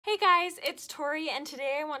Hey guys, it's Tori, and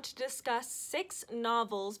today I want to discuss 6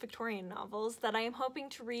 novels, Victorian novels, that I am hoping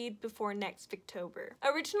to read before next Victober.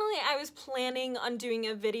 Originally, I was planning on doing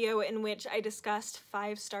a video in which I discussed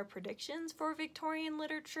 5-star predictions for Victorian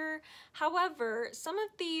literature. However, some of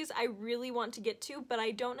these I really want to get to, but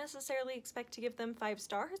I don't necessarily expect to give them 5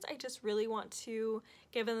 stars. I just really want to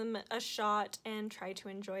give them a shot and try to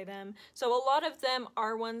enjoy them. So a lot of them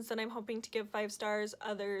are ones that I'm hoping to give 5 stars,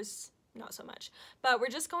 others not so much. But we're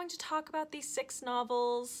just going to talk about these 6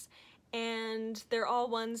 novels, and they're all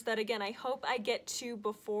ones that, again, I hope I get to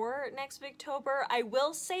before next Victober. I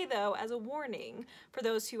will say, though, as a warning for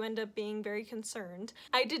those who end up being very concerned,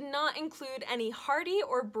 I did not include any Hardy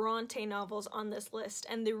or Bronte novels on this list,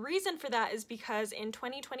 and the reason for that is because in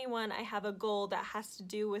 2021 I have a goal that has to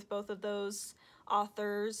do with both of those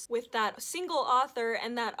authors, with that single author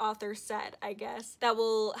and that author set, I guess, that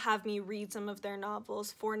will have me read some of their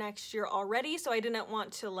novels for next year already, so I didn't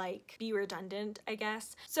want to like be redundant, I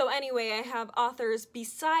guess. So anyway, I have authors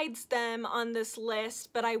besides them on this list,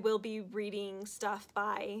 but I will be reading stuff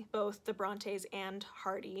by both the Brontes and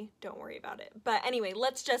Hardy, don't worry about it. But anyway,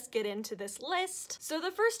 let's just get into this list. So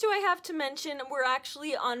the first 2 I have to mention were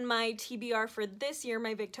actually on my TBR for this year,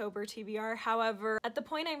 my Victober TBR. However, at the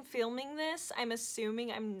point I'm filming this, I'm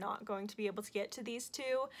assuming I'm not going to be able to get to these 2,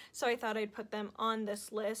 so I thought I'd put them on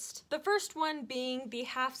this list. The first one being The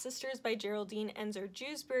Half-Sisters by Geraldine and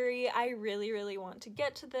Jewsbury. I really want to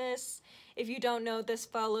get to this. If you don't know, this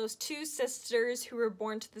follows 2 sisters who were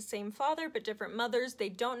born to the same father but different mothers. They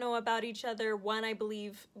don't know about each other. One, I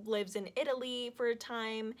believe, lives in Italy for a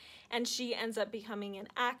time, and she ends up becoming an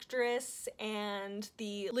actress, and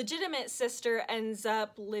the legitimate sister ends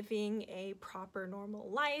up living a proper normal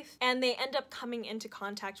life, and they end up coming into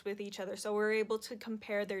contact with each other. So we're able to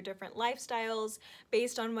compare their different lifestyles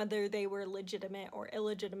based on whether they were legitimate or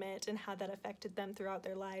illegitimate and how that affected them throughout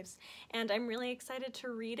their lives. And I'm really excited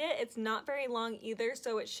to read it. It's not very long either,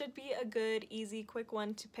 so it should be a good, easy, quick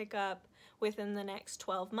one to pick up within the next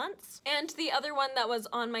 12 months. And the other one that was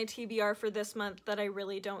on my TBR for this month that I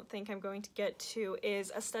really don't think I'm going to get to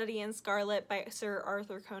is A Study in Scarlet by Sir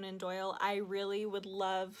Arthur Conan Doyle. I really would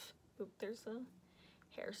love... Oop, there's a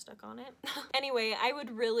hair stuck on it. Anyway, I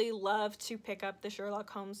would really love to pick up the Sherlock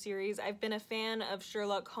Holmes series. I've been a fan of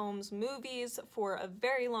Sherlock Holmes movies for a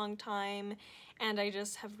very long time, and I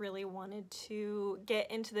just have really wanted to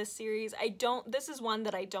get into this series. This is one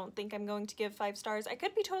that I don't think I'm going to give 5 stars. I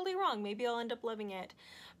could be totally wrong. Maybe I'll end up loving it.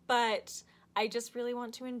 But I just really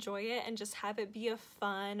want to enjoy it and just have it be a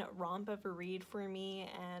fun romp of a read for me,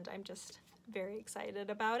 and I'm just very excited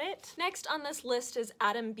about it. Next on this list is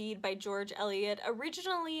Bede by George Eliot.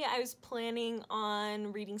 Originally, I was planning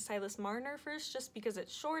on reading Silas Marner first just because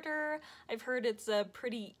it's shorter. I've heard it's a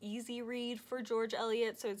pretty easy read for George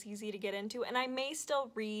Eliot, so it's easy to get into, and I may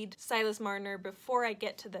still read Silas Marner before I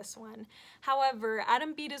get to this one. However,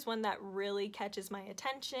 Bede is one that really catches my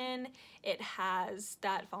attention. It has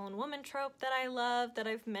that fallen woman trope that I love, that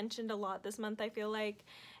I've mentioned a lot this month, I feel like.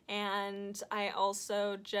 And I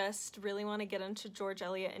also just really want to get into George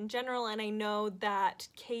Eliot in general, and I know that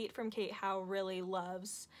Kate from Kate Howe really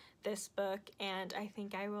loves this book, and I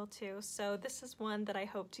think I will too, so this is one that I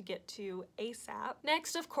hope to get to ASAP.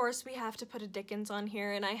 Next, of course, we have to put a Dickens on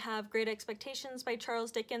here, and I have Great Expectations by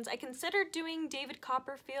Charles Dickens. I considered doing David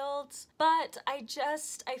Copperfield's, but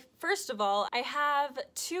first of all, I have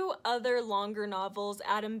 2 other longer novels,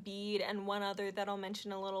 Bede and one other that I'll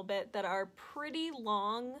mention a little bit, that are pretty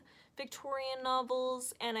long Victorian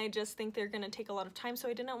novels, and I just think they're gonna take a lot of time, so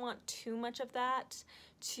I didn't want too much of that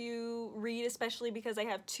to read, especially because I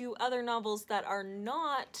have 2 other novels that are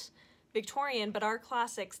not Victorian but are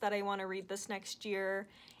classics that I want to read this next year,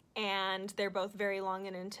 and they're both very long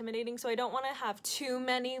and intimidating, so I don't want to have too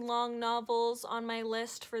many long novels on my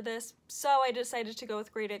list for this, so I decided to go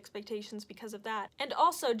with Great Expectations because of that. And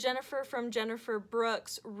also, Jennifer from Jennifer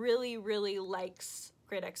Brooks really likes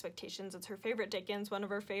Great Expectations. It's her favorite Dickens, one of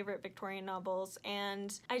her favorite Victorian novels,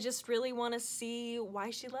 and I just really want to see why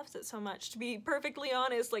she loves it so much. To be perfectly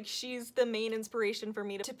honest, like, she's the main inspiration for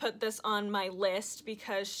me to put this on my list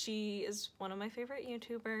because she is one of my favorite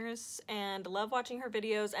YouTubers and love watching her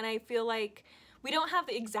videos, and I feel like we don't have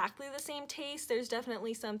exactly the same taste. There's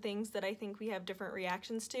definitely some things that I think we have different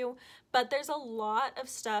reactions to, but there's a lot of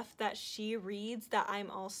stuff that she reads that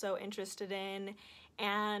I'm also interested in.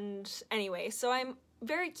 And anyway, so I'm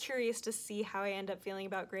very curious to see how I end up feeling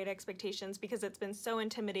about Great Expectations because it's been so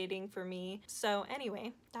intimidating for me. So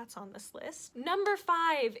anyway, that's on this list. Number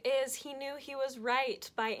 5 is He Knew He Was Right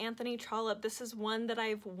by Anthony Trollope. This is one that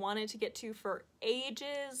I've wanted to get to for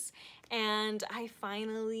ages, and I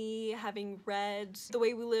finally, having read The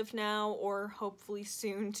Way We Live Now, or hopefully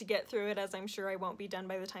soon to get through it, as I'm sure I won't be done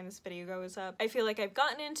by the time this video goes up, I feel like I've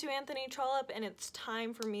gotten into Anthony Trollope and it's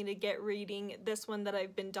time for me to get reading this one that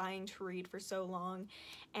I've been dying to read for so long,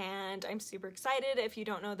 and I'm super excited. If you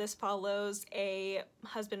don't know, this follows a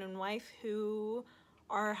husband and wife who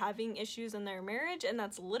are having issues in their marriage, and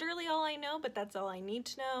that's literally all I know, but that's all I need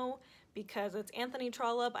to know because it's Anthony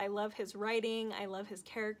Trollope. I love his writing, I love his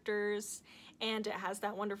characters, and it has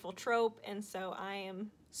that wonderful trope, and so I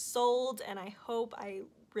am sold, and I hope I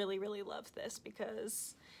really, really love this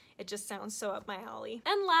because it just sounds so up my alley.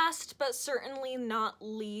 And last but certainly not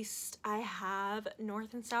least, I have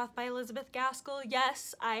North and South by Elizabeth Gaskell.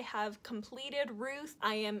 Yes, I have completed Ruth.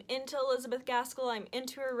 I am into Elizabeth Gaskell, I'm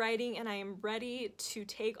into her writing, and I am ready to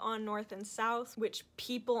take on North and South, which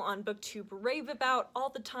people on BookTube rave about all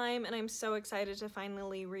the time, and I'm so excited to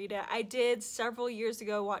finally read it. I did several years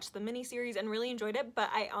ago watch the miniseries and really enjoyed it,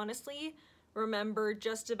 but I honestly remember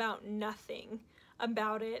just about nothing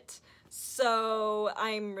about it. So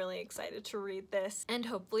I'm really excited to read this, and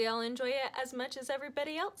hopefully I'll enjoy it as much as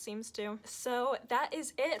everybody else seems to. So that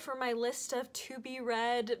is it for my list of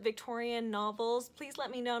to-be-read Victorian novels. Please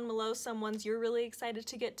let me know down below some ones you're really excited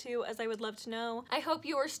to get to, as I would love to know. I hope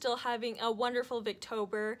you are still having a wonderful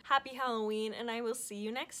Victober. Happy Halloween, and I will see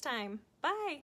you next time. Bye!